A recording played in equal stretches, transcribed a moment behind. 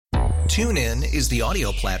TuneIn is the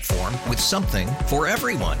audio platform with something for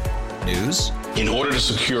everyone. News. In order to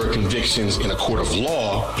secure convictions in a court of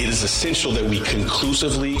law, it is essential that we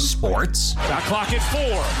conclusively. Sports. Got clock at 4.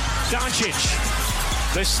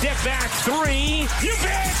 Doncic. The step back 3. You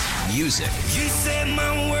bet. Music. You set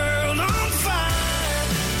my world on fire.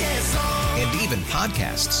 Yes, and even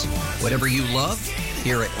podcasts. Whatever you love,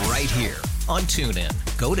 hear it right here on TuneIn.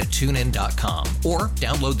 Go to TuneIn.com or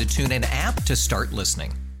download the TuneIn app to start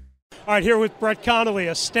listening. All right, here with Brett Connolly,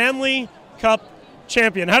 a Stanley Cup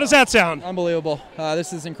champion. How does that sound? Unbelievable.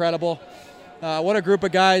 This is incredible. What a group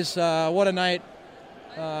of guys. What a night.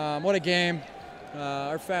 What a game.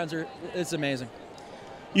 Our fans it's amazing.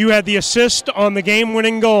 You had the assist on the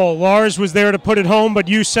game-winning goal. Lars was there to put it home, but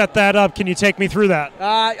you set that up. Can you take me through that?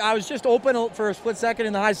 I was just open for a split second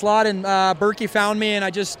in the high slot, and Berkey found me, and I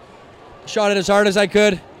just shot it as hard as I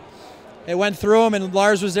could. It went through him, and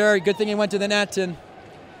Lars was there. Good thing he went to the net, and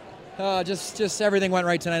just everything went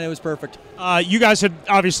right tonight. It was perfect. You guys had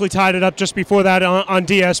obviously tied it up just before that on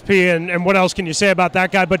DSP, and what else can you say about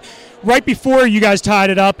that guy? But right before you guys tied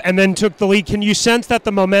it up and then took the lead, can you sense that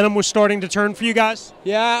the momentum was starting to turn for you guys?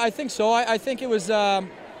 Yeah, I think so. I think it was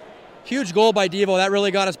huge goal by Devo. That really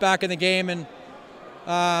got us back in the game, and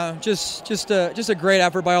just a great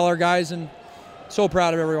effort by all our guys, and so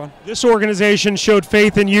proud of everyone. This organization showed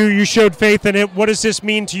faith in you. You showed faith in it. What does this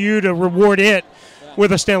mean to you to reward it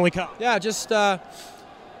with a Stanley Cup? Yeah, just got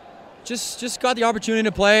the opportunity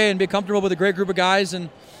to play and be comfortable with a great group of guys, and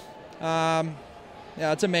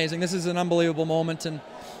it's amazing. This is an unbelievable moment, and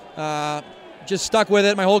just stuck with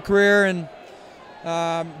it my whole career, and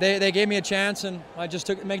they gave me a chance, and I just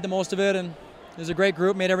make the most of it, and it was a great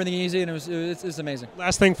group, made everything easy, and it's amazing.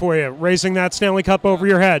 Last thing for you, raising that Stanley Cup over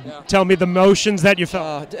your head. Yeah. Tell me the motions that you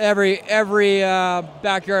felt. Every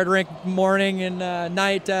backyard rink morning and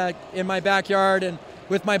night in my backyard and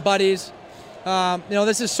with my buddies.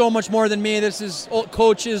 This is so much more than me. This is old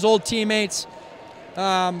coaches, old teammates,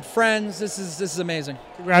 friends. This is amazing.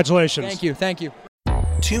 Congratulations. Thank you.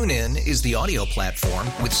 TuneIn is the audio platform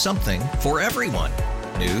with something for everyone.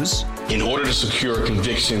 News. In order to secure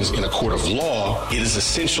convictions in a court of law, it is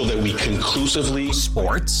essential that we conclusively.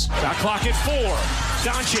 Sports. Got clock at 4.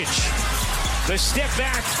 Doncic. The step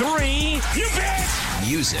back 3. You bet.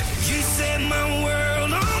 Music. You set my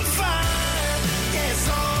world on fire. Yes,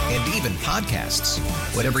 and even podcasts.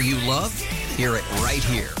 Whatever you love, hear it right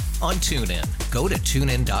here on TuneIn. Go to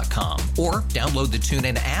TuneIn.com or download the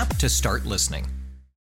TuneIn app to start listening.